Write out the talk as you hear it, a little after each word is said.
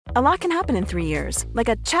A lot can happen in 3 years, like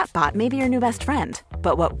a chatbot may be your new best friend.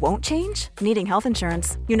 But what won't change? Needing health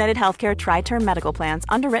insurance. United Healthcare Tri-Term Medical Plans,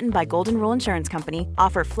 underwritten by Golden Rule Insurance Company,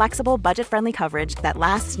 offer flexible, budget-friendly coverage that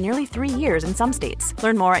lasts nearly 3 years in some states.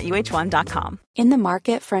 Learn more at uh1.com. In the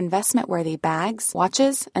market for investment-worthy bags,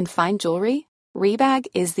 watches, and fine jewelry, Rebag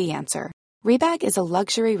is the answer. Rebag is a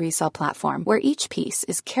luxury resale platform where each piece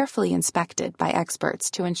is carefully inspected by experts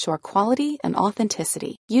to ensure quality and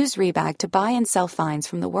authenticity. Use Rebag to buy and sell finds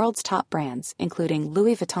from the world's top brands, including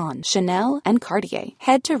Louis Vuitton, Chanel, and Cartier.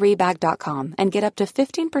 Head to Rebag.com and get up to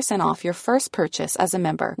 15% off your first purchase as a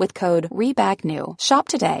member with code REBAGNEW. Shop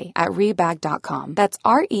today at Rebag.com. That's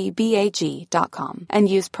REBAG.com. And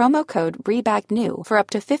use promo code REBAGNEW for up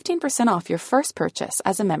to 15% off your first purchase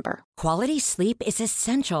as a member. Quality sleep is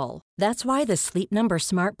essential. That's why the Sleep Number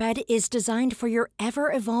Smart Bed is designed for your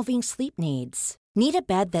ever-evolving sleep needs. Need a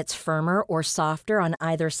bed that's firmer or softer on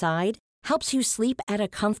either side? Helps you sleep at a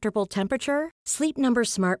comfortable temperature? Sleep Number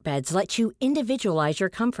Smart Beds let you individualize your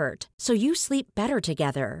comfort, so you sleep better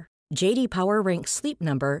together. J.D. Power ranks Sleep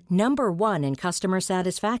Number number 1 in customer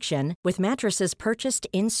satisfaction with mattresses purchased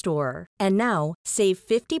in-store. And now, save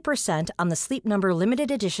 50% on the Sleep Number Limited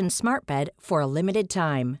Edition Smart Bed for a limited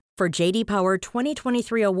time. For J.D. Power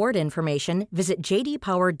 2023 award information, visit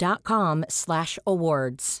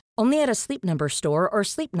jdpower.com/awards. Only at a Sleep Number store or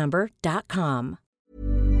sleepnumber.com.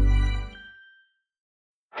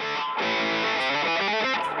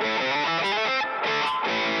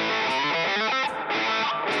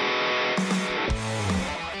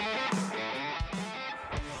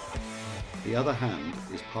 The Other Hand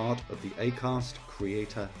is part of the Acast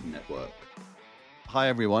Creator Network. Hi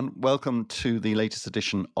everyone, welcome to the latest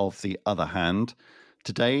edition of The Other Hand.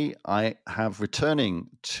 Today I have returning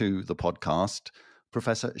to the podcast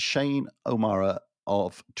Professor Shane O'Mara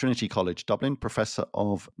of Trinity College Dublin, Professor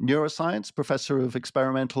of Neuroscience, Professor of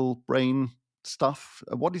Experimental Brain Stuff.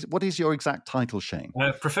 What is your exact title, Shane?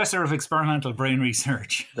 Professor of Experimental Brain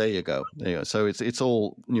Research. There you go. So it's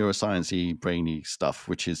all neuroscience-y, brainy stuff,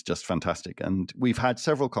 which is just fantastic. And we've had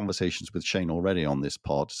several conversations with Shane already on this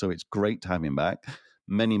pod, so it's great to have him back.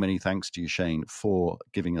 Many, many thanks to you, Shane, for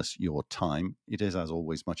giving us your time. It is, as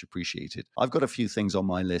always, much appreciated. I've got a few things on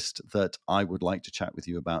my list that I would like to chat with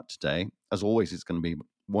you about today. As always, it's going to be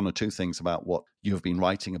one or two things about what you have been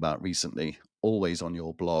writing about recently, always on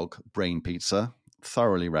your blog, Brain Pizza,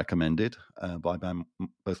 thoroughly recommended by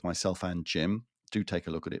both myself and Jim. Do take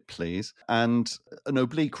a look at it, please. And an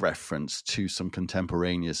oblique reference to some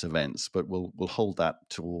contemporaneous events, but we'll hold that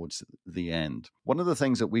towards the end. One of the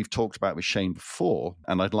things that we've talked about with Shane before,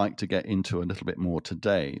 and I'd like to get into a little bit more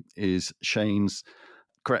today, is Shane's,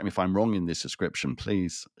 correct me if I'm wrong in this description,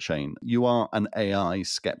 please, Shane, you are an AI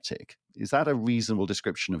skeptic. Is that a reasonable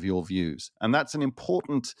description of your views? And that's an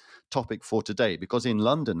important topic for today, because in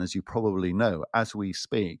London, as you probably know, as we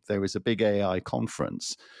speak, there is a big AI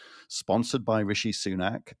conference sponsored by Rishi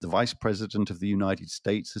Sunak. The Vice President of the United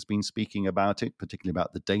States has been speaking about it, particularly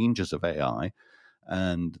about the dangers of AI.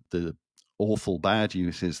 And the awful bad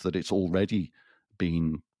news is that it's already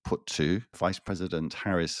been put to. Vice President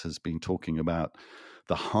Harris has been talking about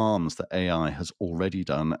the harms that AI has already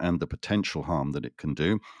done and the potential harm that it can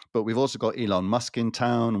do. But we've also got Elon Musk in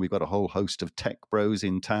town. We've got a whole host of tech bros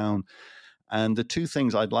in town. And the two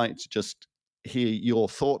things I'd like to just hear your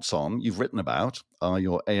thoughts on, you've written about, are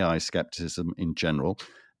your AI skepticism in general,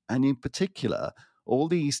 and in particular, all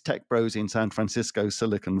these tech bros in San Francisco,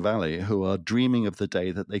 Silicon Valley, who are dreaming of the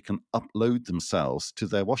day that they can upload themselves to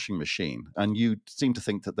their washing machine. And you seem to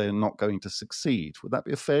think that they're not going to succeed. Would that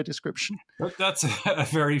be a fair description? That's a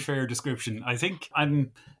very fair description. I think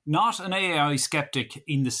I'm not an AI skeptic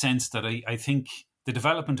in the sense that I think the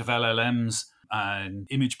development of LLMs and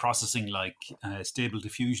image processing like Stable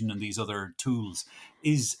Diffusion and these other tools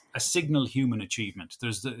is a signal human achievement.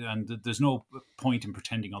 There's no point in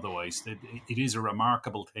pretending otherwise. It is a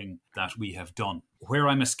remarkable thing that we have done. Where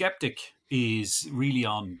I'm a skeptic is really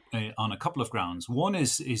on a couple of grounds. One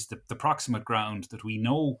is the proximate ground that we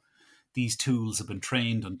know these tools have been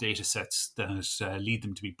trained on data sets that lead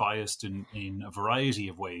them to be biased in a variety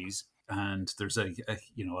of ways. And there's a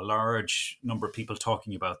large number of people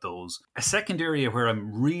talking about those. A second area where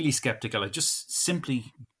I'm really skeptical, I just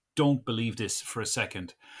simply don't believe this for a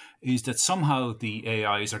second, is that somehow the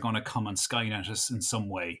AIs are going to come and Skynet us in some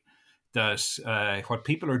way. That what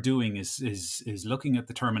people are doing is looking at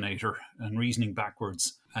the Terminator and reasoning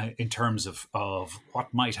backwards in terms of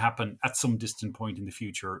what might happen at some distant point in the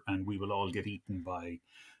future, and we will all get eaten by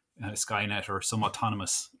Skynet or some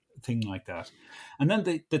autonomous thing like that. And then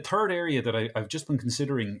the third area that I've just been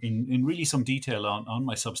considering in really some detail on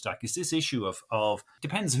my Substack is this issue of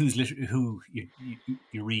depends who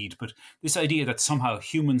you read, but this idea that somehow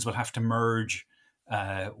humans will have to merge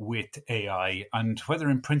with AI, and whether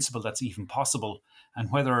in principle that's even possible, and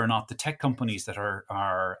whether or not the tech companies that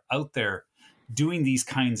are out there doing these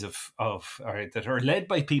kinds of that are led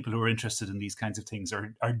by people who are interested in these kinds of things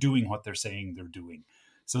are doing what they're saying they're doing.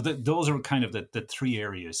 So those are kind of the three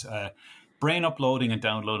areas. Brain uploading and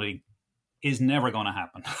downloading is never going to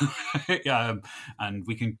happen. And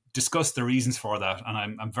we can discuss the reasons for that.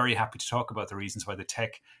 And I'm very happy to talk about the reasons why the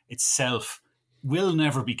tech itself will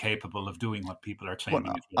never be capable of doing what people are claiming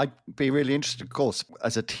it will. I'd be really interested, of course.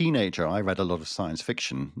 As a teenager, I read a lot of science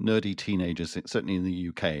fiction. Nerdy teenagers, certainly in the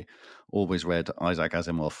UK, always read Isaac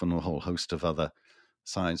Asimov and a whole host of other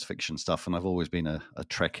science fiction stuff. And I've always been a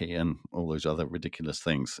Trekkie and all those other ridiculous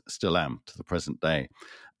things, still am to the present day.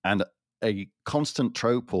 And a constant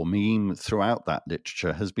trope or meme throughout that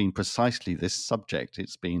literature has been precisely this subject.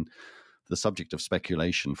 It's been the subject of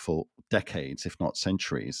speculation for decades, if not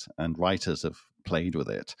centuries, and writers have played with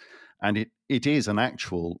it. And it is an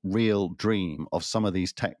actual real dream of some of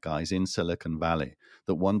these tech guys in Silicon Valley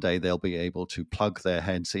that one day they'll be able to plug their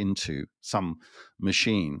heads into some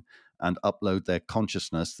machine and upload their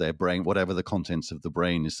consciousness, their brain, whatever the contents of the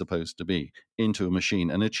brain is supposed to be, into a machine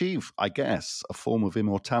and achieve, I guess, a form of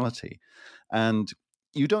immortality. And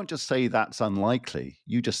you don't just say that's unlikely.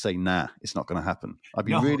 You just say, nah, it's not going to happen. I'd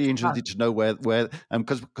be really interested to know where,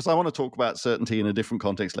 because I want to talk about certainty in a different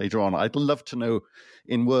context later on. I'd love to know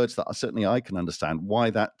in words that certainly I can understand why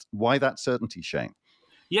that certainty, Shane.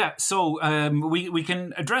 Yeah, so we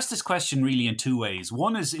can address this question really in two ways.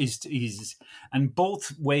 One is and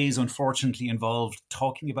both ways, unfortunately, involve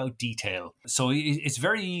talking about detail. So it's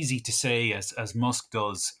very easy to say, as Musk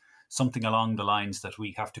does, something along the lines that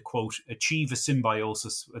we have to, quote, achieve a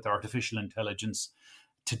symbiosis with artificial intelligence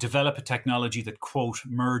to develop a technology that, quote,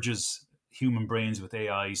 merges human brains with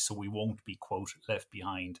AI so we won't be, quote, left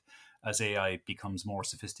behind as AI becomes more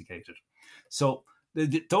sophisticated. So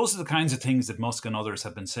those are the kinds of things that Musk and others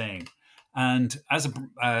have been saying. And as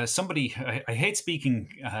somebody, I hate speaking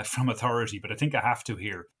from authority, but I think I have to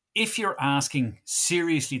here. If you're asking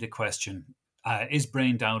seriously the question, is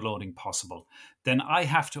brain downloading possible? Then I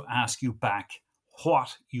have to ask you back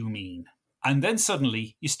what you mean. And then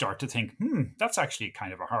suddenly you start to think, that's actually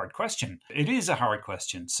kind of a hard question. It is a hard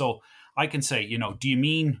question. So I can say, do you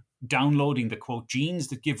mean downloading the, quote, genes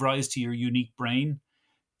that give rise to your unique brain?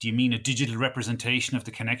 Do you mean a digital representation of the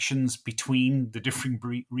connections between the different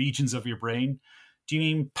regions of your brain? Do you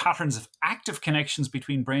mean patterns of active connections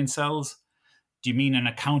between brain cells? Do you mean an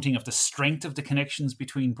accounting of the strength of the connections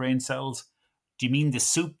between brain cells? Do you mean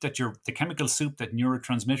the chemical soup that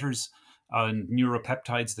neurotransmitters and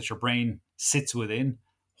neuropeptides that your brain sits within?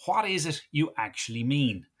 What is it you actually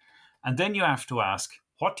mean? And then you have to ask,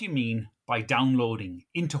 what do you mean by downloading?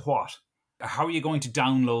 Into what? How are you going to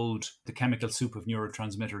download the chemical soup of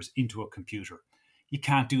neurotransmitters into a computer? You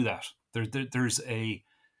can't do that. There's a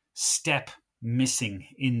step missing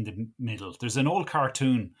in the middle. There's an old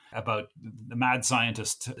cartoon about the mad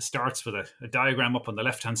scientist. Starts with a diagram up on the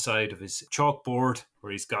left-hand side of his chalkboard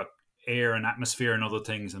where he's got air and atmosphere and other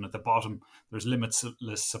things, and at the bottom there's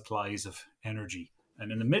limitless supplies of energy.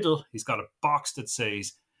 And in the middle, he's got a box that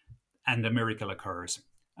says, and a miracle occurs.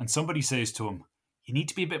 And somebody says to him, you need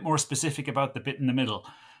to be a bit more specific about the bit in the middle.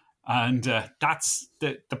 And that's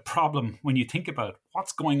the problem when you think about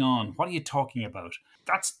what's going on. What are you talking about?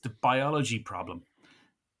 That's the biology problem.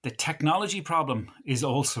 The technology problem is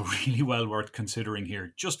also really well worth considering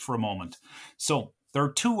here, just for a moment. So there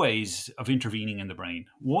are two ways of intervening in the brain.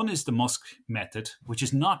 One is the Musk method, which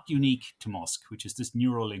is not unique to Musk, which is this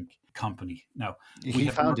Neuralink company. Now, he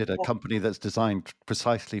founded a company that's designed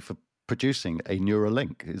precisely for producing a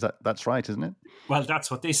Neuralink. That's right, isn't it? Well, that's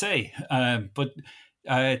what they say. But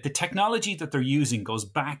the technology that they're using goes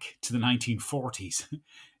back to the 1940s.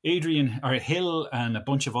 Hill and a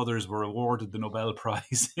bunch of others were awarded the Nobel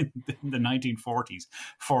Prize in the 1940s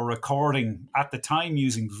for recording, at the time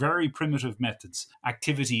using very primitive methods,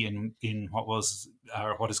 activity in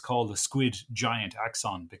what is called the squid giant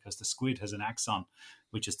axon, because the squid has an axon,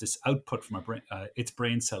 which is this output from its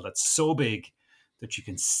brain cell that's so big that you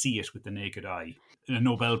can see it with the naked eye. A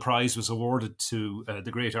Nobel Prize was awarded to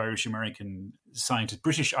the great Irish-American scientist,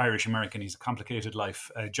 British-Irish-American, he's a complicated life,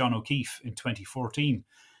 John O'Keefe in 2014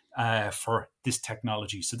 for this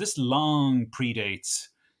technology. So this long predates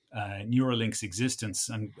Neuralink's existence,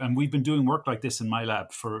 and we've been doing work like this in my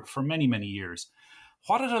lab for many, many years.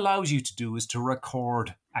 What it allows you to do is to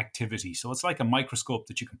record activity. So it's like a microscope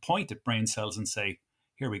that you can point at brain cells and say,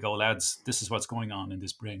 here we go, lads, this is what's going on in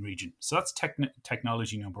this brain region. So that's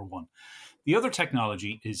technology number one. The other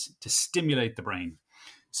technology is to stimulate the brain.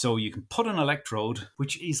 So you can put an electrode,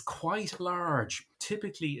 which is quite large.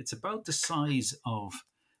 Typically, it's about the size of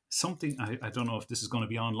something, I don't know if this is going to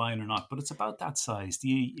be online or not, but it's about that size.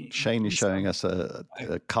 Shane is showing us a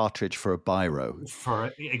cartridge for a biro.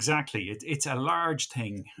 Exactly. It's a large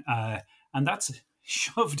thing, and that's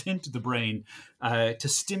shoved into the brain to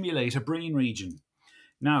stimulate a brain region.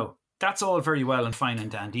 Now, that's all very well and fine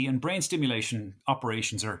and dandy, and brain stimulation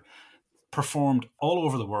operations are performed all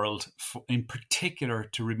over the world, in particular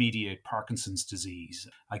to remediate Parkinson's disease.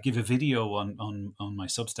 I give a video on my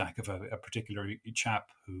Substack of a particular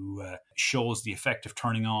chap who shows the effect of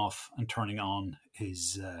turning off and turning on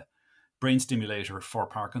his brain stimulator for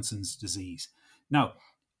Parkinson's disease. Now,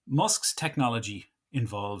 Musk's technology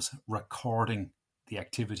involves recording the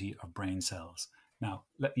activity of brain cells. Now,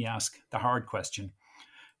 let me ask the hard question.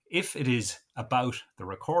 If it is about the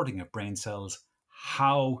recording of brain cells,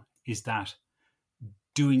 how is that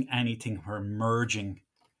doing anything where merging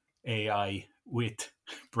AI with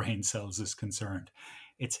brain cells is concerned?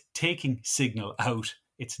 It's taking signal out.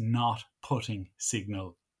 It's not putting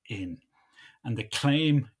signal in. And the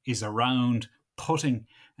claim is around putting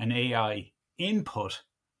an AI input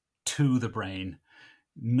to the brain,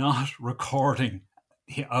 not recording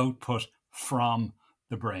the output from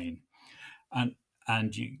the brain.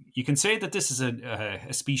 And you can say that this is a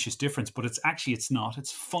specious difference, but it's not.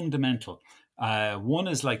 It's fundamental. One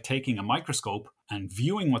is like taking a microscope and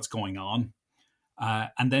viewing what's going on,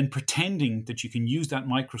 and then pretending that you can use that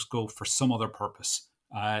microscope for some other purpose.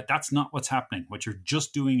 That's not what's happening. What you're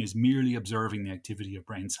just doing is merely observing the activity of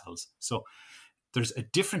brain cells. So there's a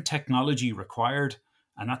different technology required,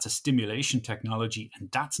 and that's a stimulation technology, and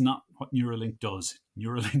that's not what Neuralink does.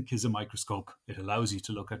 Neuralink is a microscope. It allows you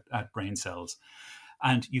to look at brain cells.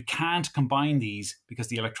 And you can't combine these because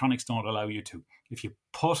the electronics don't allow you to. If you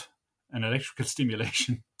put an electrical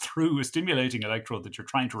stimulation through a stimulating electrode that you're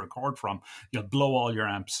trying to record from, you'll blow all your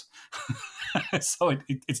amps. So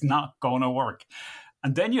it's not going to work.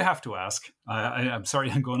 And then you have to ask, I'm sorry,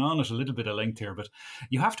 I'm going on at a little bit of length here, but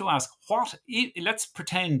you have to ask, let's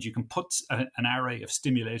pretend you can put an array of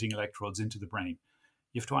stimulating electrodes into the brain.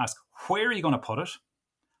 You have to ask, where are you going to put it?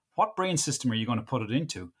 What brain system are you going to put it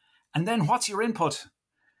into? And then what's your input?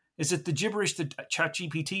 Is it the gibberish that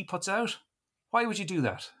ChatGPT puts out? Why would you do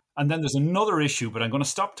that? And then there's another issue, but I'm going to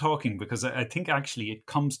stop talking because I think actually it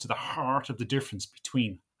comes to the heart of the difference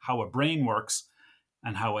between how a brain works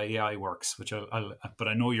and how AI works, but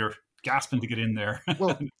I know you're gasping to get in there.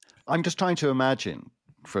 Well, I'm just trying to imagine,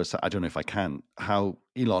 I don't know if I can, how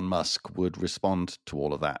Elon Musk would respond to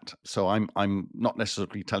all of that. So I'm not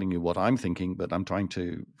necessarily telling you what I'm thinking, but I'm trying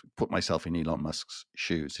to put myself in Elon Musk's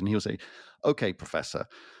shoes. And he'll say, okay, Professor,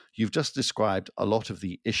 you've just described a lot of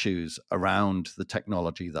the issues around the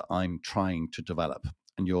technology that I'm trying to develop.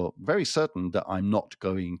 And you're very certain that I'm not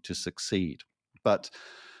going to succeed. But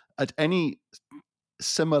at any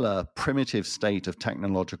similar primitive state of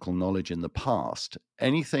technological knowledge in the past,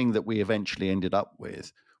 anything that we eventually ended up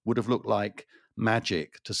with would have looked like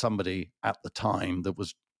magic to somebody at the time that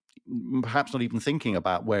was perhaps not even thinking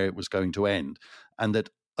about where it was going to end. And that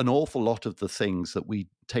an awful lot of the things that we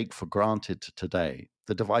take for granted today,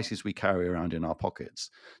 the devices we carry around in our pockets,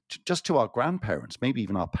 just to our grandparents, maybe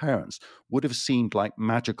even our parents, would have seemed like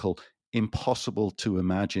magical, impossible to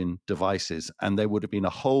imagine devices. And there would have been a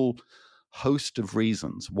whole host of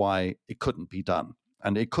reasons why it couldn't be done.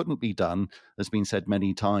 And it couldn't be done, has been said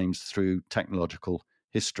many times through technological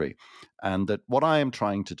history. And that what I am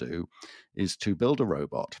trying to do is to build a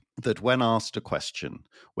robot that when asked a question,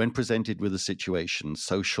 when presented with a situation,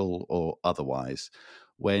 social or otherwise,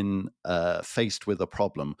 when faced with a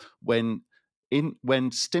problem, when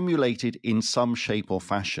stimulated in some shape or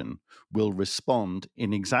fashion, will respond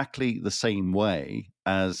in exactly the same way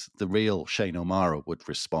as the real Shane O'Mara would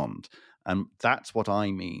respond. And that's what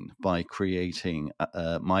I mean by creating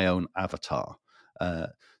my own avatar.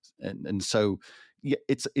 And so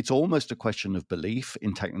it's almost a question of belief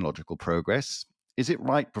in technological progress. Is it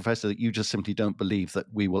right, Professor, that you just simply don't believe that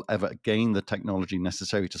we will ever gain the technology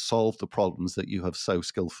necessary to solve the problems that you have so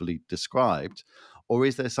skillfully described? Or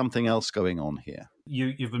is there something else going on here?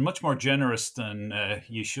 You've been much more generous than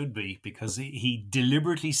you should be, because he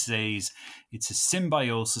deliberately says it's a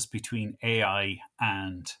symbiosis between AI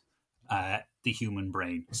and the human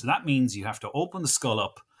brain. So that means you have to open the skull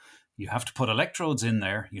up, you have to put electrodes in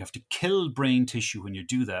there, you have to kill brain tissue when you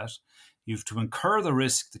do that, you have to incur the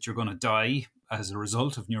risk that you're going to die as a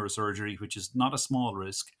result of neurosurgery, which is not a small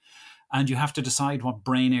risk, and you have to decide what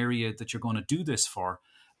brain area that you're going to do this for.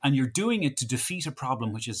 And you're doing it to defeat a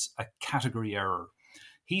problem which is a category error.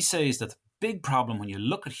 He says that the big problem when you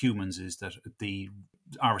look at humans is that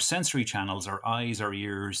our sensory channels, our eyes, our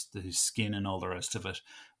ears, the skin, and all the rest of it,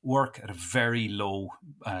 work at a very low,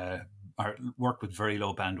 work with very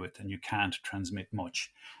low bandwidth, and you can't transmit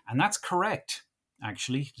much. And that's correct,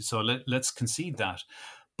 actually. So let's concede that.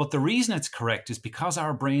 But the reason it's correct is because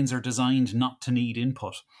our brains are designed not to need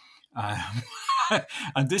input.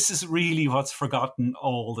 And this is really what's forgotten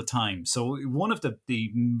all the time. So one of the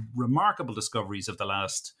remarkable discoveries of the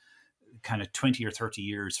last kind of 20 or 30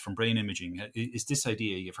 years from brain imaging is this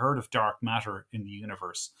idea. You've heard of dark matter in the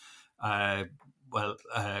universe.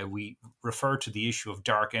 We refer to the issue of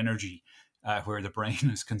dark energy where the brain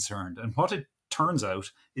is concerned. And what it turns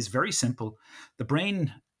out is very simple. The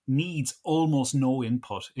brain needs almost no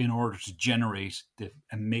input in order to generate the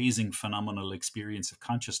amazing phenomenal experience of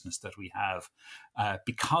consciousness that we have,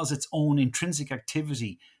 because its own intrinsic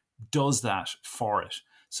activity does that for it.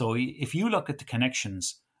 So if you look at the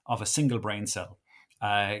connections of a single brain cell,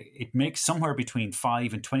 it makes somewhere between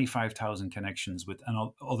 5 and 25,000 connections with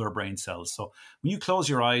other brain cells. So when you close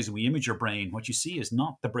your eyes and we image your brain, what you see is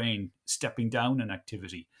not the brain stepping down in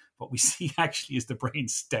activity. What we see actually is the brain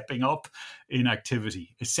stepping up in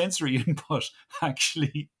activity. A sensory input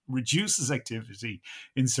actually reduces activity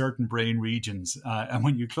in certain brain regions. And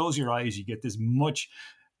when you close your eyes, you get this much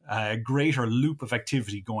greater loop of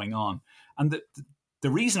activity going on. And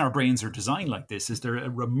the reason our brains are designed like this is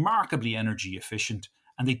they're remarkably energy efficient,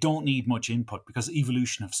 and they don't need much input because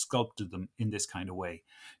evolution have sculpted them in this kind of way.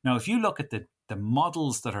 Now, if you look at the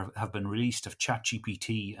models that have been released of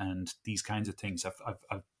ChatGPT and these kinds of things,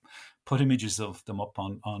 I've put images of them up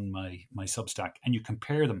on my Substack, and you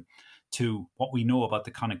compare them to what we know about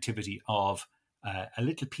the connectivity of a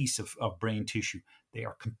little piece of brain tissue. They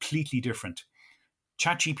are completely different.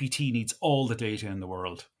 ChatGPT needs all the data in the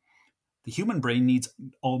world. The human brain needs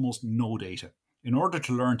almost no data. In order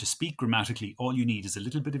to learn to speak grammatically, all you need is a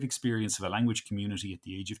little bit of experience of a language community at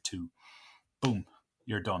the age of 2. Boom,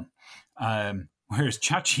 you're done. Whereas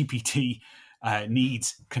ChatGPT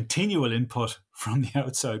needs continual input from the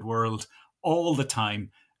outside world all the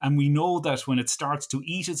time. And we know that when it starts to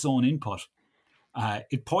eat its own input,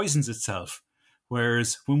 it poisons itself.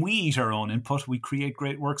 Whereas when we eat our own input, we create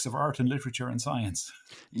great works of art and literature and science.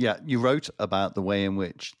 Yeah, you wrote about the way in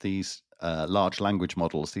which these large language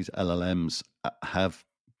models, these LLMs, have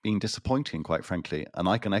been disappointing, quite frankly. And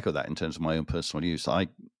I can echo that in terms of my own personal use.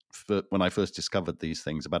 When I first discovered these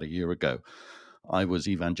things about a year ago, I was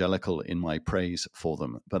evangelical in my praise for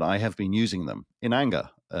them, but I have been using them in anger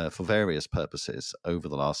for various purposes over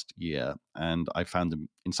the last year. And I found them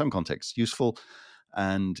in some contexts useful,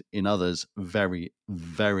 and in others very,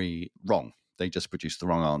 very wrong. They just produce the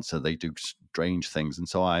wrong answer. They do strange things. And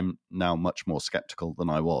so I'm now much more skeptical than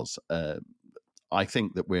I was. I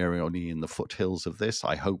think that we're only in the foothills of this.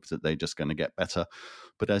 I hope that they're just going to get better.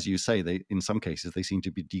 But as you say, in some cases, they seem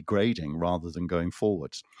to be degrading rather than going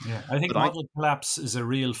forwards. Yeah, I think model collapse is a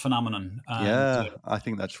real phenomenon. I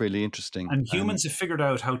think that's really interesting. And humans have figured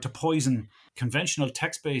out how to poison conventional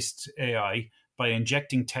text-based AI by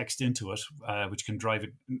injecting text into it, which can drive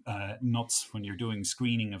it nuts when you're doing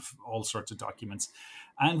screening of all sorts of documents.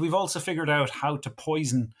 And we've also figured out how to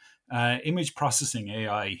poison image processing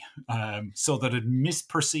AI so that it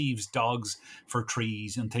misperceives dogs for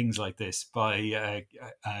trees and things like this. I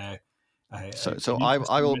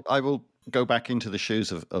will go back into the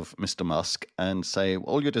shoes of Mr. Musk and say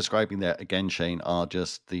all you're describing there again, Shane, are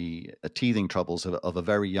just the teething troubles of a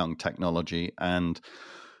very young technology, and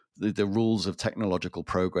the rules of technological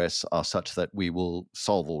progress are such that we will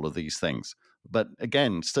solve all of these things. But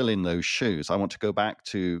again, still in those shoes, I want to go back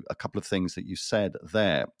to a couple of things that you said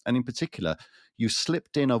there. And in particular, you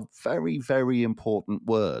slipped in a very, very important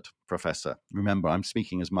word, Professor. Remember, I'm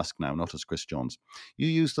speaking as Musk now, not as Chris Johns. You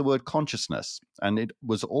used the word consciousness, and it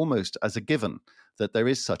was almost as a given that there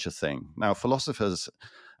is such a thing. Now, philosophers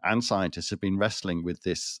and scientists have been wrestling with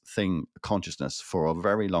this thing, consciousness, for a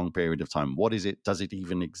very long period of time. What is it? Does it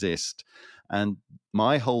even exist? And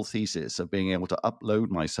my whole thesis of being able to upload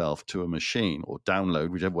myself to a machine or download,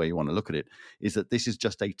 whichever way you want to look at it, is that this is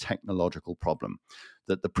just a technological problem.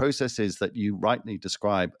 That the processes that you rightly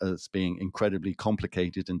describe as being incredibly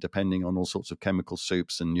complicated and depending on all sorts of chemical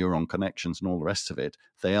soups and neuron connections and all the rest of it,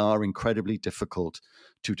 they are incredibly difficult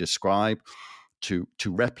to describe, to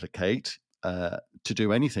replicate, to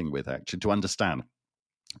do anything with, actually, to understand.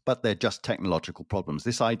 But they're just technological problems.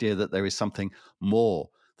 This idea that there is something more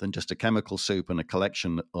than just a chemical soup and a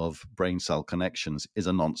collection of brain cell connections is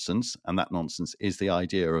a nonsense. And that nonsense is the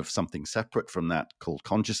idea of something separate from that called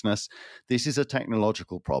consciousness. This is a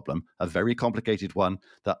technological problem, a very complicated one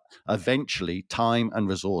that eventually time and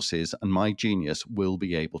resources and my genius will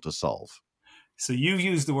be able to solve. So you've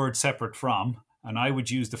used the word separate from, and I would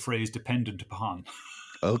use the phrase dependent upon.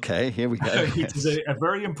 Okay, here we go. Which is a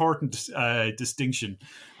very important distinction.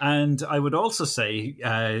 And I would also say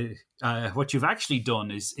what you've actually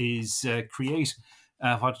done is create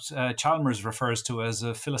what Chalmers refers to as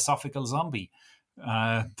a philosophical zombie.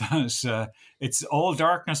 That it's all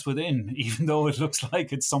darkness within, even though it looks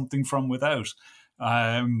like it's something from without.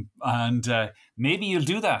 And maybe you'll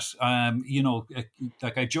do that.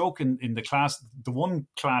 Like I joke in the class, the one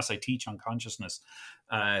class I teach on consciousness,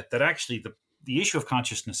 that actually the issue of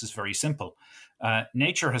consciousness is very simple.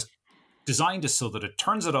 Nature has designed us so that it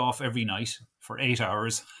turns it off every night for 8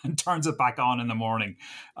 hours and turns it back on in the morning.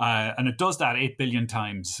 And it does that 8 billion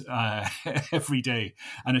times every day.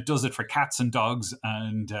 And it does it for cats and dogs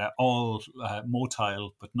and all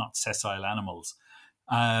motile but not sessile animals.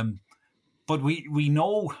 But we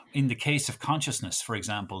know in the case of consciousness, for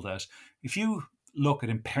example, that if you look at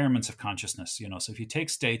impairments of consciousness, so if you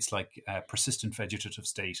take states like persistent vegetative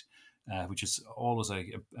state, which is always a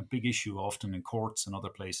big issue often in courts and other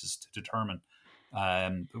places to determine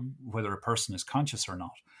whether a person is conscious or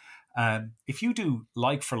not. If you do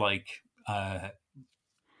like for like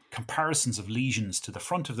comparisons of lesions to the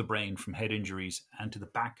front of the brain from head injuries and to the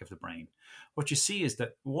back of the brain, what you see is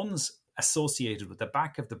that ones associated with the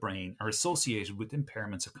back of the brain are associated with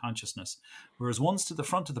impairments of consciousness, whereas ones to the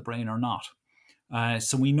front of the brain are not.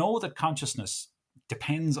 So we know that consciousness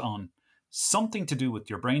depends on something to do with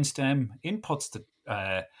your brainstem, inputs that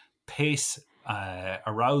pace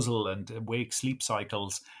arousal and wake-sleep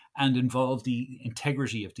cycles and involve the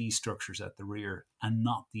integrity of these structures at the rear and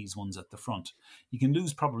not these ones at the front. You can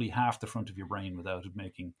lose probably half the front of your brain without it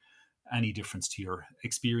making any difference to your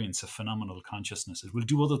experience of phenomenal consciousness. It will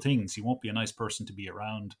do other things. You won't be a nice person to be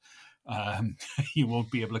around. You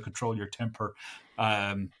won't be able to control your temper.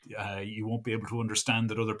 You won't be able to understand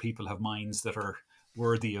that other people have minds that are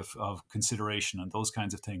worthy of consideration and those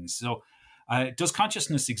kinds of things. So does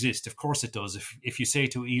consciousness exist? Of course it does. If you say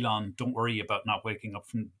to Elon, don't worry about not waking up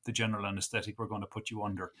from the general anesthetic, we're going to put you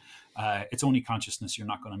under. It's only consciousness. You're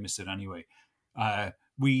not going to miss it anyway.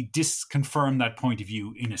 We disconfirm that point of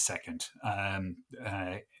view in a second.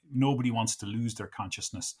 Nobody wants to lose their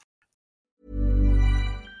consciousness.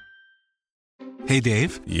 Hey,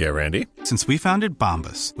 Dave. Yeah, Randy. Since we founded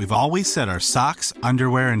Bombas, we've always said our socks,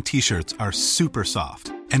 underwear, and T-shirts are super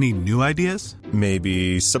soft. Any new ideas?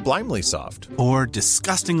 Maybe sublimely soft. Or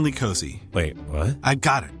disgustingly cozy. Wait, what? I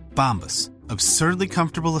got it. Bombas. Absurdly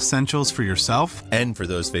comfortable essentials for yourself and for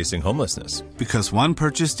those facing homelessness. Because one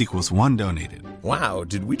purchased equals one donated. Wow,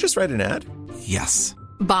 did we just write an ad? Yes.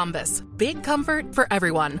 Bombas. Big comfort for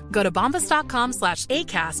everyone. Go to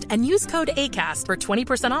bombas.com/ACAST and use code ACAST for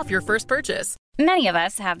 20% off your first purchase. Many of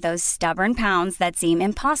us have those stubborn pounds that seem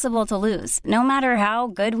impossible to lose, no matter how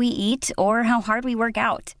good we eat or how hard we work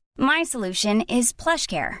out. My solution is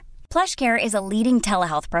PlushCare. PlushCare is a leading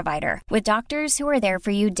telehealth provider with doctors who are there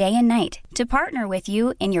for you day and night to partner with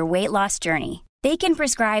you in your weight loss journey. They can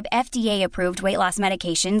prescribe FDA-approved weight loss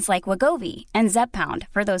medications like Wegovy and Zepbound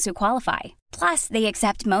for those who qualify. Plus, they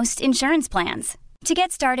accept most insurance plans. To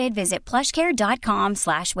get started, visit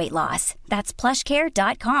plushcare.com/weightloss. That's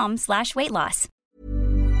plushcare.com/weightloss.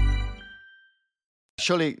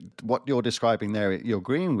 Surely what you're describing there, you're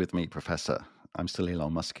agreeing with me, Professor, I'm still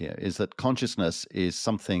Elon Musk here, is that consciousness is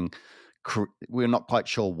something, we're not quite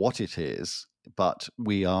sure what it is, but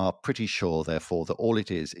we are pretty sure, therefore, that all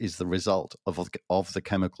it is the result of the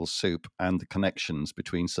chemical soup and the connections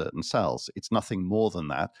between certain cells. It's nothing more than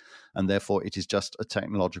that, and therefore it is just a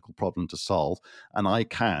technological problem to solve. And I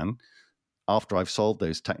can, after I've solved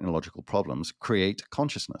those technological problems, create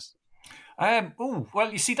consciousness.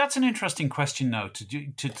 Well, you see, that's an interesting question now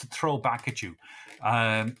to throw back at you.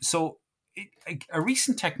 So a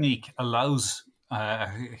recent technique allows,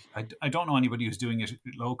 I don't know anybody who's doing it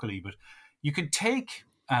locally, but you can take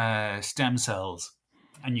stem cells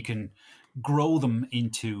and you can grow them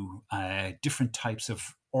into different types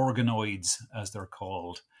of organoids, as they're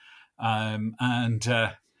called. And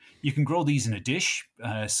you can grow these in a dish.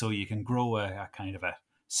 So you can grow a kind of a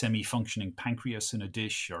semi-functioning pancreas in a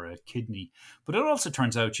dish or a kidney. But it also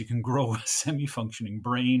turns out you can grow a semi-functioning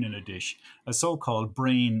brain in a dish, a so-called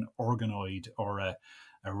brain organoid or a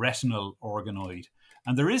retinal organoid.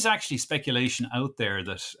 And there is actually speculation out there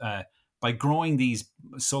that by growing these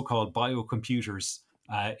so-called biocomputers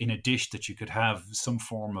in a dish, that you could have some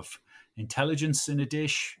form of intelligence in a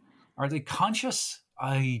dish. Are they conscious?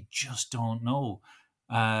 I just don't know.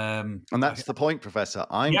 And that's the point, Professor.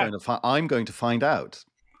 I'm Yeah. going to find out.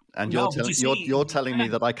 And No, but you see, you're telling me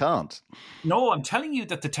that I can't. No, I'm telling you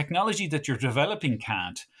that the technology that you're developing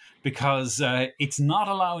can't, because it's not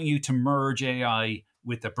allowing you to merge AI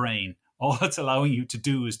with the brain. All it's allowing you to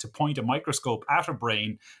do is to point a microscope at a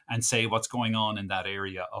brain and say what's going on in that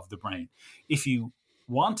area of the brain. If you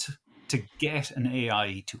want to get an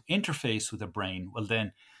AI to interface with a brain, well,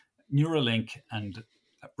 then Neuralink and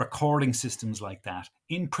recording systems like that,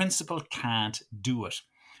 in principle, can't do it.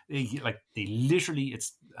 They literally,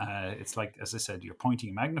 it's like, as I said, you're pointing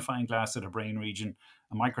a magnifying glass at a brain region,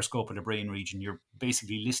 a microscope at a brain region. You're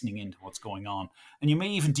basically listening into what's going on, and you may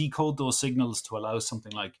even decode those signals to allow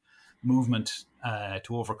something like movement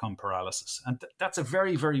to overcome paralysis. And that's a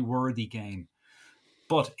very, very worthy game.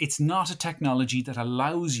 But it's not a technology that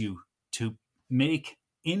allows you to make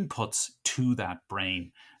inputs to that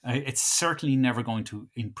brain. It's certainly never going to,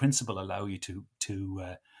 in principle, allow you to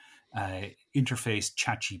interface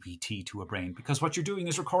ChatGPT to a brain, because what you're doing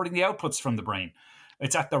is recording the outputs from the brain.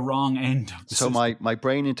 It's at the wrong end of the So system. my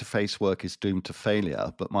brain interface work is doomed to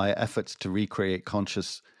failure, but my efforts to recreate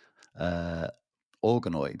conscious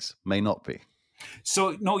organoids may not be.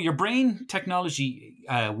 So, no, your brain technology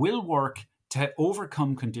will work to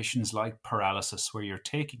overcome conditions like paralysis, where you're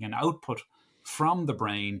taking an output from the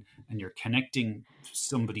brain and you're connecting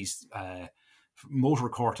somebody's motor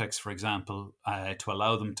cortex, for example, to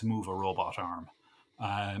allow them to move a robot arm.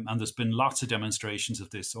 And there's been lots of demonstrations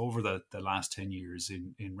of this over the last 10 years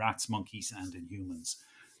in rats, monkeys, and in humans.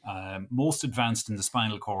 Most advanced in the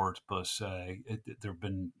spinal cord, but there have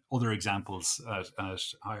been other examples at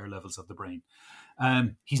higher levels of the brain.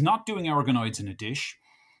 He's not doing organoids in a dish.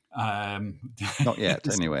 Not yet,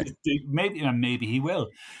 anyway. Maybe he will.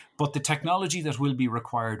 But the technology that will be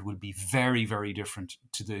required will be very, very different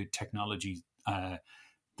to the technology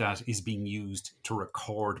that is being used to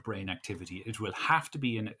record brain activity. It will have to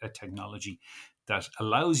be a technology that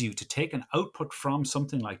allows you to take an output from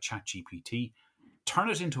something like ChatGPT, turn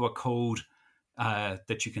it into a code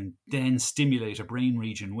that you can then stimulate a brain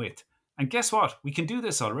region with. And guess what? We can do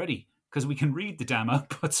this already, because we can read the damn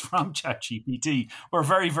outputs from ChatGPT. We're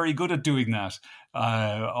very, very good at doing that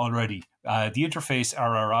already. The interface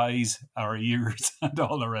are our eyes, our ears, and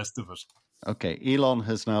all the rest of it. Okay, Elon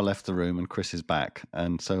has now left the room and Chris is back.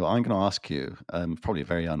 And so I'm going to ask you, probably a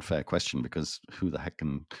very unfair question, because who the heck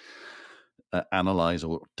can analyze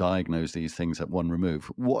or diagnose these things at one remove?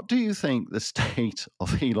 What do you think the state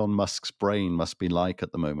of Elon Musk's brain must be like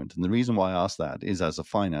at the moment? And the reason why I ask that is as a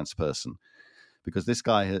finance person, because this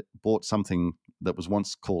guy had bought something that was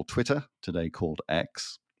once called Twitter, today called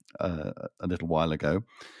X, a little while ago.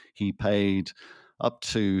 He paid up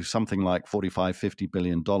to something like $45-50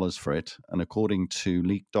 billion for it. And according to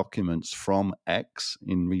leaked documents from X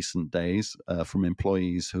in recent days, from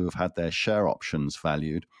employees who have had their share options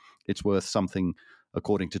valued, it's worth something,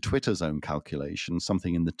 according to Twitter's own calculations,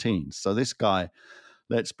 something in the teens. So this guy,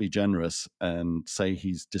 let's be generous and say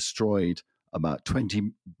he's destroyed about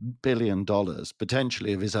 $20 billion,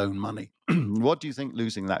 potentially, of his own money. What do you think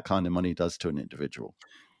losing that kind of money does to an individual?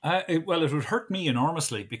 It would hurt me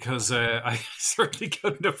enormously, because I certainly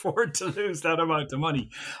couldn't afford to lose that amount of money.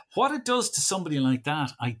 What it does to somebody like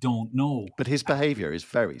that, I don't know. But his behavior is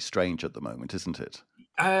very strange at the moment, isn't it?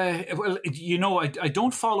 I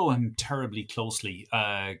don't follow him terribly closely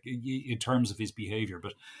in terms of his behavior,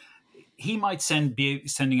 but he might be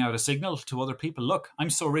sending out a signal to other people. Look, I'm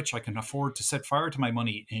so rich I can afford to set fire to my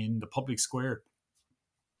money in the public square,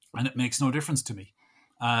 and it makes no difference to me.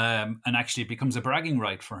 And actually it becomes a bragging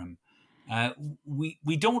right for him.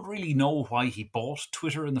 We don't really know why he bought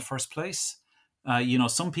Twitter in the first place.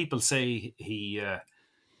 Some people say he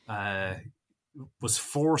was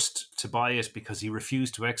forced to buy it because he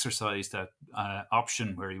refused to exercise that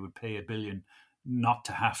option where he would pay $1 billion not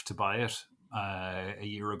to have to buy it a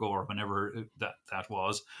year ago, or whenever that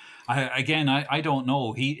was. I don't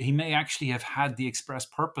know. He may actually have had the express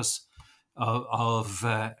purpose of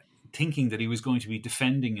thinking that he was going to be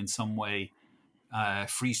defending in some way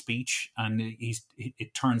free speech, and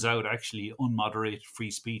it turns out actually unmoderated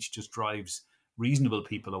free speech just drives reasonable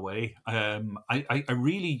people away. I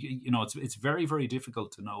really, it's very, very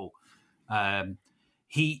difficult to know.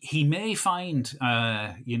 He may find,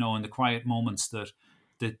 in the quiet moments, that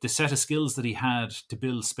the set of skills that he had to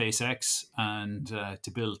build SpaceX and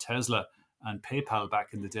to build Tesla and PayPal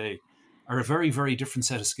back in the day are a very, very different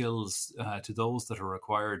set of skills to those that are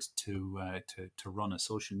required to run a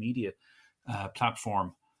social media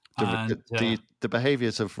platform. The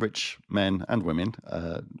behaviors of rich men and women,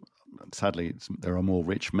 sadly, there are more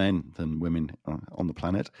rich men than women on the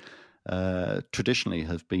planet, traditionally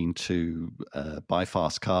have been to buy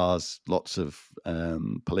fast cars, lots of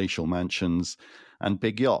palatial mansions, and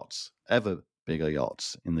big yachts, ever bigger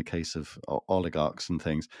yachts in the case of oligarchs and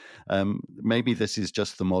things. Maybe this is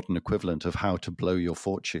just the modern equivalent of how to blow your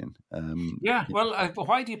fortune.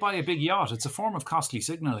 Why do you buy a big yacht? It's a form of costly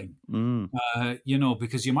signaling,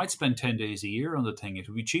 because you might spend 10 days a year on the thing. It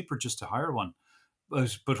would be cheaper just to hire one.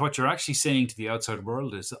 But what you're actually saying to the outside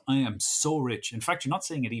world is, I am so rich. In fact, you're not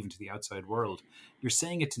saying it even to the outside world. You're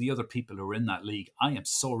saying it to the other people who are in that league. I am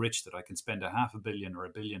so rich that I can spend $500 million or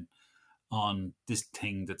 $1 billion on this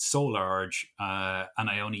thing that's so large, and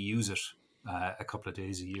I only use it a couple of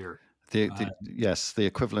days a year. Yes, the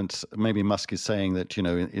equivalent. Maybe Musk is saying that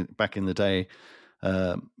back in the day,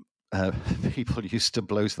 people used to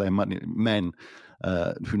blow their money. Men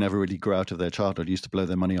who never really grew out of their childhood used to blow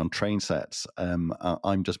their money on train sets.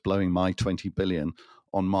 I'm just blowing my 20 billion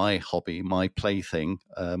on my hobby, my plaything,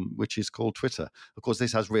 which is called Twitter. Of course,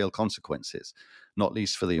 this has real consequences, not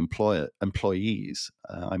least for the employees.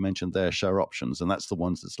 I mentioned their share options, and that's the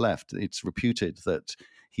ones that's left. It's reputed that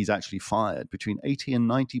he's actually fired between 80 and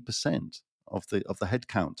 90% of the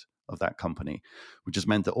headcount of that company, which has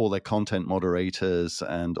meant that all their content moderators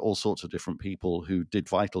and all sorts of different people who did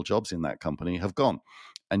vital jobs in that company have gone.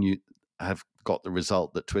 And you have got the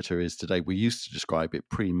result that Twitter is today. We used to describe it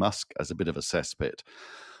pre-Musk as a bit of a cesspit.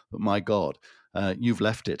 But my God, you've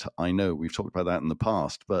left it. I know we've talked about that in the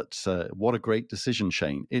past, but what a great decision,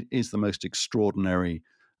 Shane. It is the most extraordinary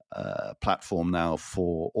platform now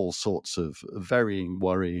for all sorts of very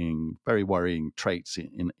worrying traits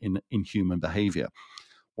in human behavior.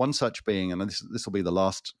 One such being, and this will be the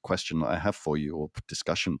last question that I have for you, or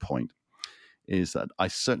discussion point, is that I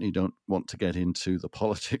certainly don't want to get into the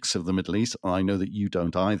politics of the Middle East, and I know that you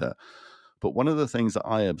don't either. But one of the things that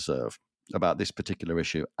I observe about this particular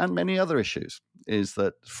issue, and many other issues, is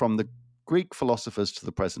that from the Greek philosophers to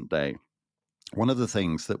the present day, one of the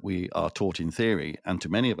things that we are taught in theory, and to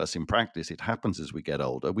many of us in practice, it happens as we get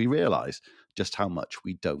older, we realize just how much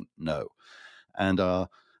we don't know. And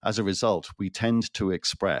as a result, we tend to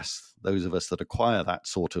express, those of us that acquire that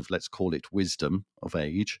sort of, let's call it wisdom of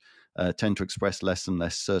age, tend to express less and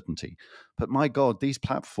less certainty. But my God, these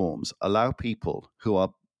platforms allow people who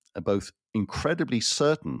are both incredibly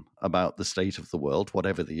certain about the state of the world,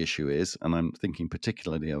 whatever the issue is, and I'm thinking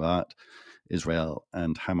particularly about Israel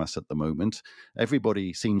and Hamas at the moment.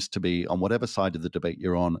 Everybody seems to be, on whatever side of the debate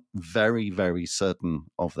you're on, very, very certain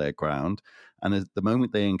of their ground. And at the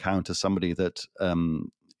moment they encounter somebody that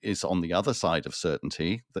is on the other side of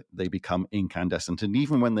certainty, that they become incandescent. And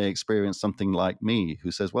even when they experience something like me, who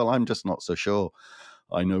says, well, I'm just not so sure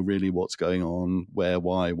I know really what's going on, where,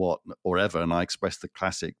 why, what, or ever, and I express the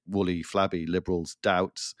classic woolly, flabby liberals'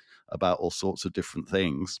 doubts about all sorts of different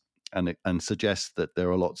things, and suggest that there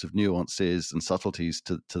are lots of nuances and subtleties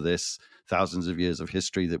to this, thousands of years of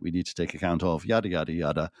history that we need to take account of, yada, yada,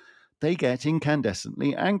 yada, they get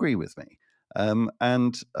incandescently angry with me.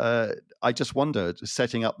 I just wonder,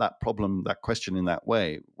 setting up that problem, that question in that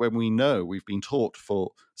way, when we know we've been taught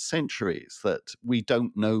for centuries that we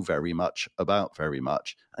don't know very much about very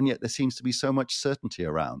much, and yet there seems to be so much certainty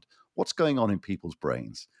around. What's going on in people's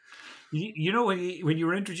brains? You know, when you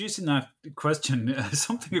were introducing that question,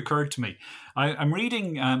 something occurred to me. I'm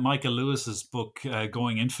reading Michael Lewis's book,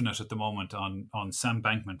 Going Infinite, at the moment on Sam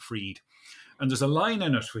Bankman-Fried. And there's a line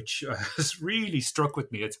in it which has really struck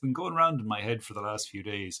with me. It's been going around in my head for the last few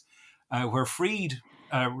days, where Fried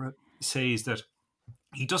says that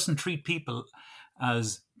he doesn't treat people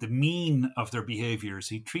as the mean of their behaviors.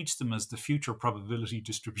 He treats them as the future probability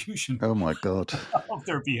distribution. Oh my God, of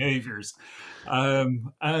their behaviors.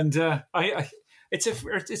 It's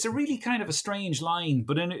a really kind of a strange line,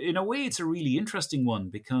 but in a way, it's a really interesting one,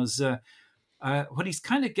 because what he's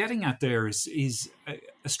kind of getting at there is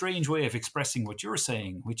a strange way of expressing what you're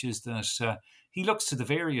saying, which is that he looks to the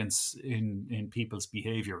variance in people's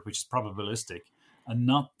behavior, which is probabilistic, and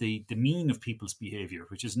not the mean of people's behavior,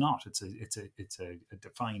 which is not. It's a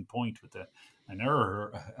defined point with an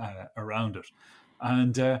error around it.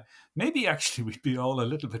 And maybe actually we'd be all a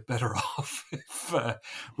little bit better off if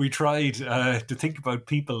we tried to think about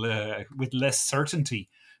people with less certainty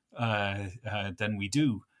than we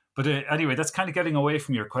do. But anyway, that's kind of getting away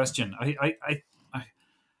from your question.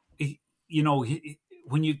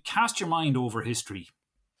 When you cast your mind over history,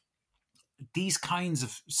 these kinds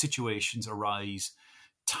of situations arise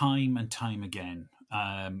time and time again.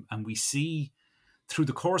 And we see through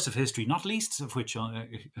the course of history, not least of which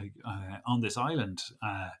on this island,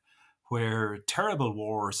 where terrible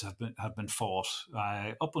wars have been fought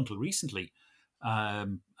up until recently,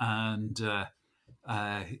 and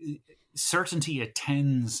certainty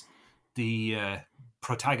attends the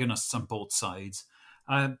protagonists on both sides.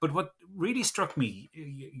 But what really struck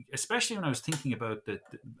me, especially when I was thinking about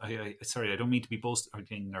sorry, I don't mean to be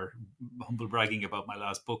boasting or humble bragging about my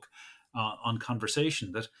last book on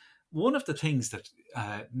conversation, that one of the things that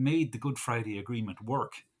made the Good Friday Agreement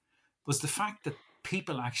work was the fact that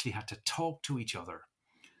people actually had to talk to each other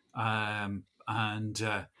and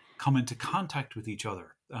come into contact with each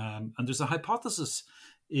other. And there's a hypothesis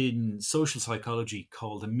in social psychology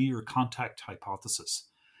called the mere contact hypothesis,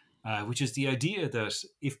 which is the idea that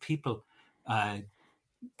if people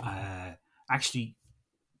actually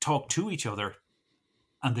talk to each other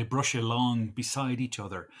and they brush along beside each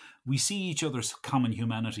other, we see each other's common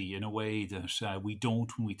humanity in a way that we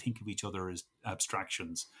don't when we think of each other as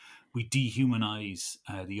abstractions. We dehumanize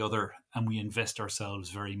the other, and we invest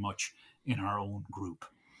ourselves very much in our own group.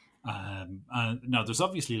 Now, there's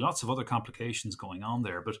obviously lots of other complications going on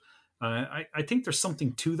there, but I think there's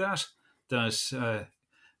something to that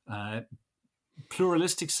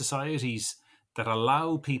pluralistic societies that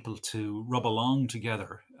allow people to rub along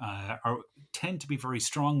together tend to be very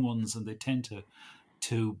strong ones, and they tend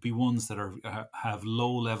to be ones that have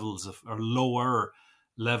lower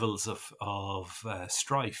levels of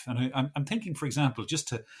strife. And I'm thinking, for example, just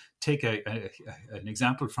to take an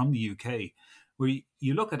example from the UK, where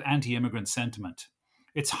you look at anti-immigrant sentiment.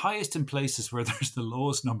 It's highest in places where there's the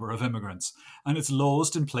lowest number of immigrants, and it's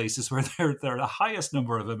lowest in places where there are the highest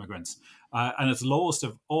number of immigrants, and it's lowest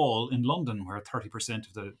of all in London, where 30%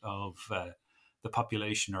 of the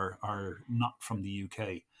population are not from the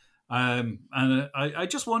UK. And I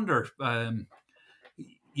just wonder,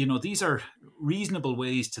 these are reasonable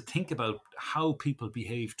ways to think about how people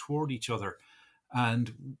behave toward each other,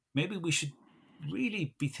 and maybe we should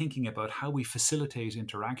really be thinking about how we facilitate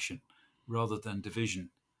interaction rather than division.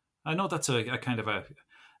 I know that's a kind of a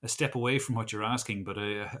step away from what you're asking, but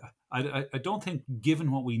I don't think,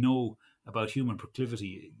 given what we know about human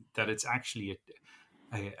proclivity, that it's actually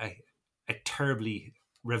a terribly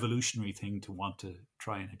revolutionary thing to want to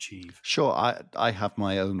try and achieve. Sure, I have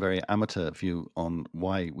my own very amateur view on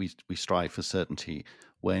why we strive for certainty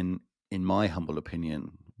when, in my humble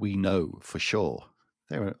opinion, we know for sure.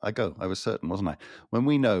 There I go. I was certain, wasn't I? When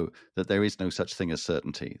we know that there is no such thing as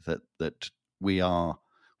certainty, that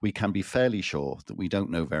we can be fairly sure that we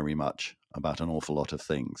don't know very much about an awful lot of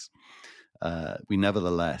things. We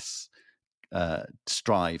nevertheless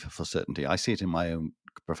strive for certainty. I see it in my own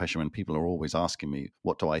profession when people are always asking me,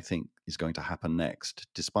 what do I think is going to happen next?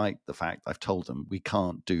 Despite the fact I've told them we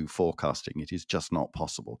can't do forecasting. It is just not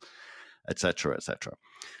possible, etc., etc.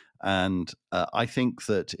 And I think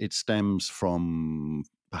that it stems from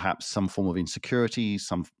perhaps some form of insecurity,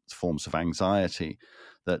 some forms of anxiety,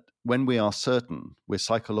 that when we are certain, we're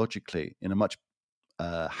psychologically in a much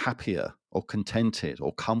happier or contented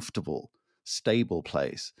or comfortable, stable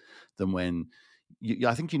place than when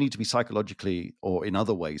I think you need to be psychologically or in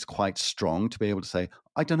other ways quite strong to be able to say,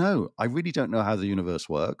 I don't know. I really don't know how the universe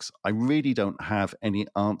works. I really don't have any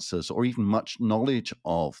answers or even much knowledge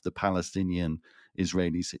of the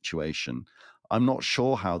Palestinian-Israeli situation. I'm not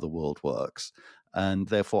sure how the world works. And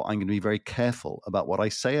therefore, I'm going to be very careful about what I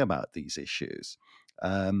say about these issues.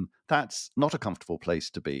 That's not a comfortable place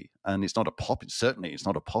to be. And it's not certainly it's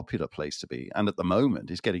not a popular place to be. And at the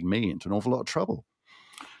moment, it's getting me into an awful lot of trouble.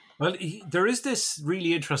 Well, there is this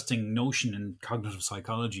really interesting notion in cognitive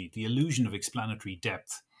psychology, the illusion of explanatory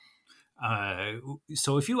depth.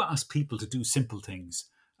 So if you ask people to do simple things,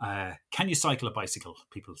 can you cycle a bicycle?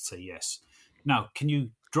 People say yes. Now, can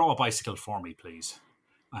you draw a bicycle for me, please?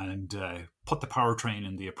 And put the powertrain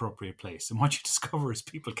in the appropriate place. And what you discover is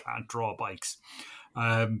people can't draw bikes.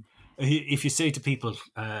 If you say to people,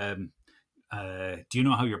 do you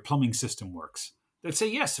know how your plumbing system works? They'll say,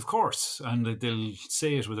 yes, of course. And they'll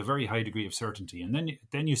say it with a very high degree of certainty. And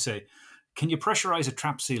then you say, can you pressurize a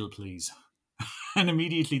trap seal, please? And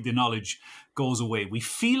immediately the knowledge goes away. We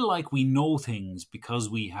feel like we know things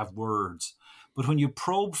because we have words. But when you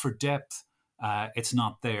probe for depth, it's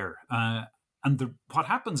not there. What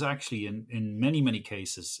happens actually in many, many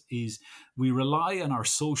cases is we rely on our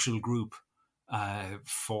social group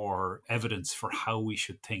for evidence for how we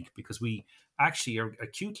should think, because we actually are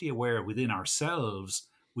acutely aware within ourselves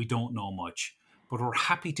we don't know much, but we're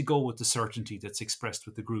happy to go with the certainty that's expressed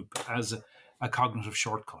with the group as a cognitive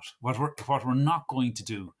shortcut. What we're not going to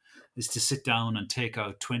do is to sit down and take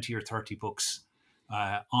out 20 or 30 books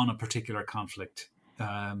on a particular conflict.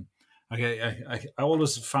 I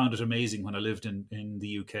always found it amazing when I lived in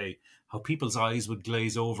the UK how people's eyes would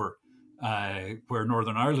glaze over where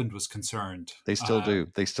Northern Ireland was concerned. They still do.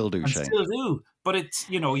 They still do, Shane. Still do. But it's,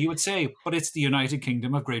 you would say, but it's the United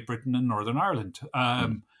Kingdom of Great Britain and Northern Ireland.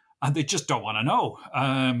 And they just don't want to know.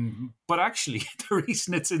 But actually, the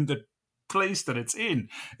reason it's in the place that it's in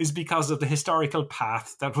is because of the historical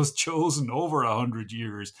path that was chosen over 100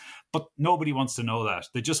 years. But nobody wants to know that.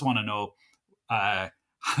 They just want to know,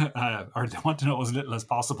 or they want to know as little as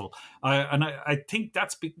possible. And I think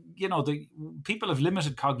that's, the people have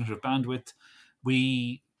limited cognitive bandwidth.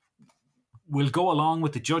 We will go along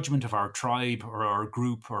with the judgment of our tribe or our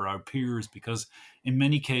group or our peers, because in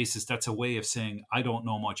many cases that's a way of saying, I don't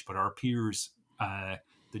know much, but our peers,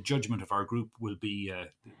 the judgment of our group will be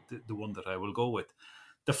the one that I will go with.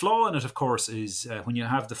 The flaw in it, of course, is when you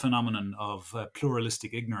have the phenomenon of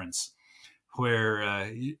pluralistic ignorance,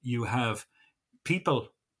 where you have people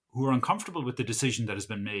who are uncomfortable with the decision that has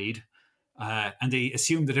been made, and they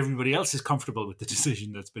assume that everybody else is comfortable with the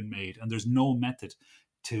decision that's been made, and there's no method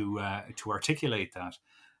to articulate that.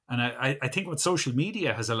 And I think what social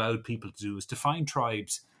media has allowed people to do is to find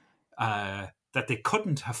tribes that they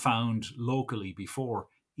couldn't have found locally before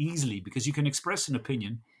easily, because you can express an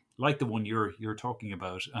opinion like the one you're talking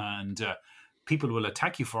about, and people will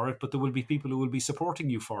attack you for it, but there will be people who will be supporting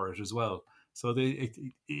you for it as well. So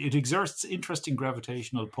it exerts interesting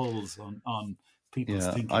gravitational pulls on people's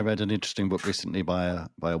thinking. I read an interesting book recently by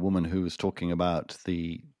a woman who was talking about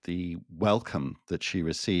the welcome that she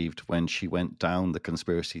received when she went down the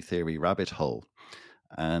conspiracy theory rabbit hole,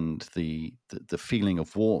 and the feeling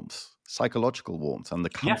of warmth, psychological warmth, and the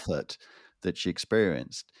comfort that she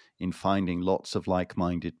experienced in finding lots of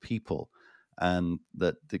like-minded people, and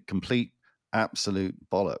that the complete absolute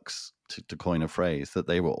bollocks, to coin a phrase, that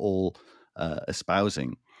they were all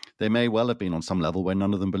espousing. They may well have been on some level where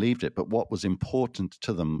none of them believed it, but what was important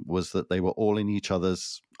to them was that they were all in each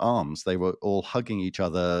other's arms. They were all hugging each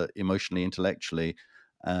other emotionally, intellectually,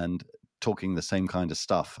 and talking the same kind of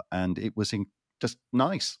stuff. And it was just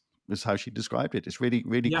nice, is how she described it. It's really,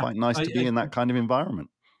 really quite nice to be in that kind of environment.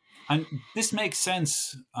 And this makes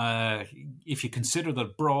sense if you consider the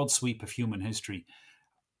broad sweep of human history.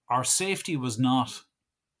 Our safety was not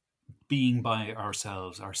being by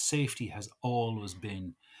ourselves. Our safety has always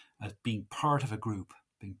been as being part of a group,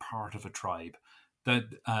 being part of a tribe. That,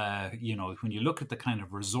 when you look at the kind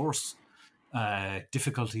of resource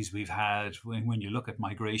difficulties we've had, when you look at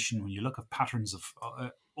migration, when you look at patterns of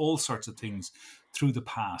all sorts of things through the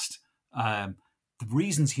past, the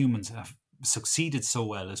reasons humans have succeeded so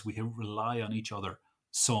well is we rely on each other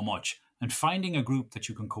so much. And finding a group that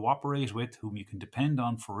you can cooperate with, whom you can depend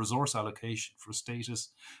on for resource allocation, for status,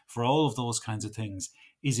 for all of those kinds of things,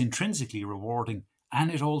 is intrinsically rewarding,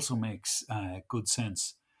 and it also makes good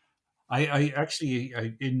sense. I actually,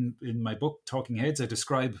 in my book, Talking Heads, I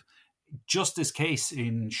describe just this case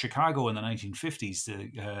in Chicago in the 1950s,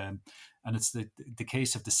 and it's the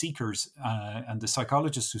case of the Seekers, and the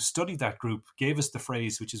psychologists who studied that group gave us the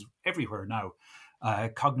phrase, which is everywhere now,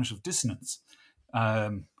 cognitive dissonance,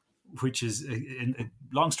 which is,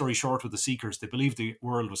 long story short, with the Seekers, they believed the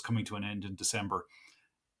world was coming to an end in December.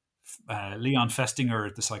 Leon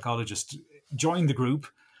Festinger, the psychologist, joined the group.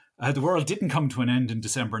 The world didn't come to an end in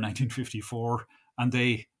December 1954, and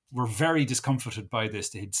they were very discomfited by this.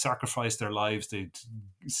 They'd sacrificed their lives, they'd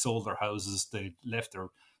sold their houses, they'd left their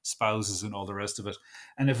spouses and all the rest of it.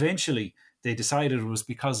 And eventually they decided it was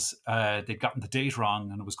because they'd gotten the date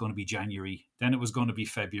wrong, and it was going to be January. Then it was going to be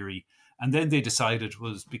February. And then they decided it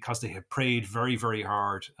was because they had prayed very, very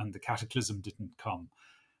hard and the cataclysm didn't come.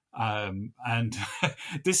 And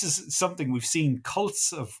this is something we've seen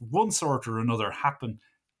cults of one sort or another happen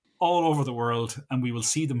all over the world, and we will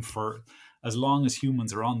see them for as long as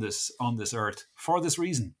humans are on this earth for this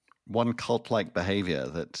reason. One cult-like behavior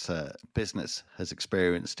that business has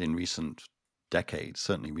experienced in recent decades,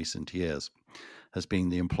 certainly recent years, has been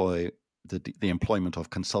the employment of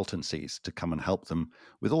consultancies to come and help them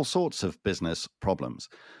with all sorts of business problems.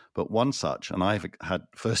 But one such, and I've had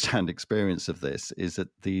first-hand experience of this, is that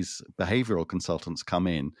these behavioral consultants come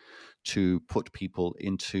in to put people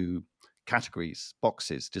into categories,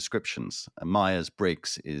 boxes, descriptions.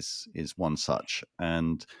 Myers-Briggs is one such.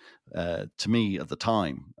 And to me at the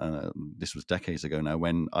time, this was decades ago now,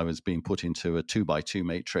 when I was being put into a 2x2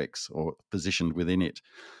 matrix or positioned within it,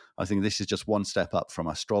 I think this is just one step up from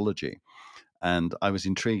astrology. And I was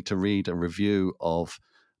intrigued to read a review of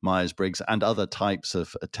Myers-Briggs and other types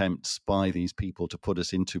of attempts by these people to put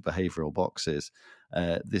us into behavioral boxes.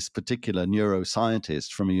 This particular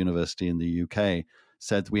neuroscientist from a university in the UK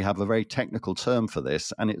said we have a very technical term for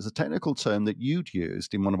this, and it was a technical term that you'd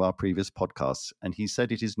used in one of our previous podcasts, and he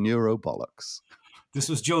said it is neurobollocks. This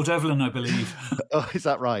was Joe Devlin, I believe. Oh, is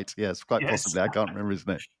that right? Yes, quite Yes. possibly. I can't remember his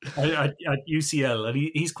name. At UCL, and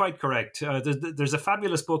he's quite correct. There's a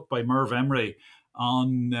fabulous book by Merv Emery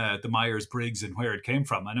on the Myers-Briggs and where it came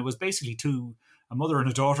from, and it was basically a mother and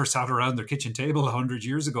a daughter sat around their kitchen table 100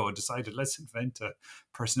 years ago and decided, let's invent a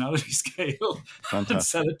personality scale and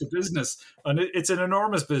sell it to business. And it's an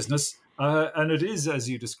enormous business, and it is, as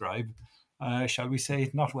you describe, shall we say,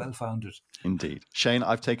 not well-founded. Indeed. Shane,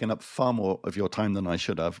 I've taken up far more of your time than I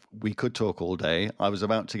should have. We could talk all day. I was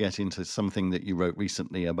about to get into something that you wrote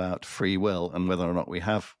recently about free will and whether or not we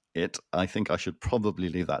have it. I think I should probably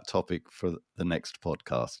leave that topic for the next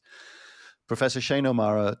podcast. Professor Shane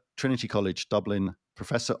O'Mara, Trinity College, Dublin,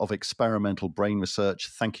 Professor of Experimental Brain Research.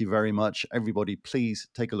 Thank you very much. Everybody, please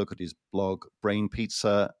take a look at his blog, Brain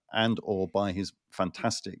Pizza, and or buy his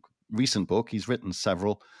fantastic recent book. He's written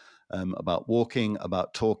several. About walking,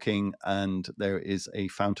 about talking, and there is a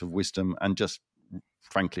fount of wisdom and just,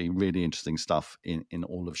 frankly, really interesting stuff in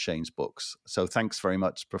all of Shane's books. So thanks very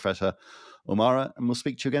much, Professor O'Mara, and we'll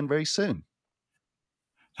speak to you again very soon.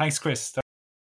 Thanks, Chris.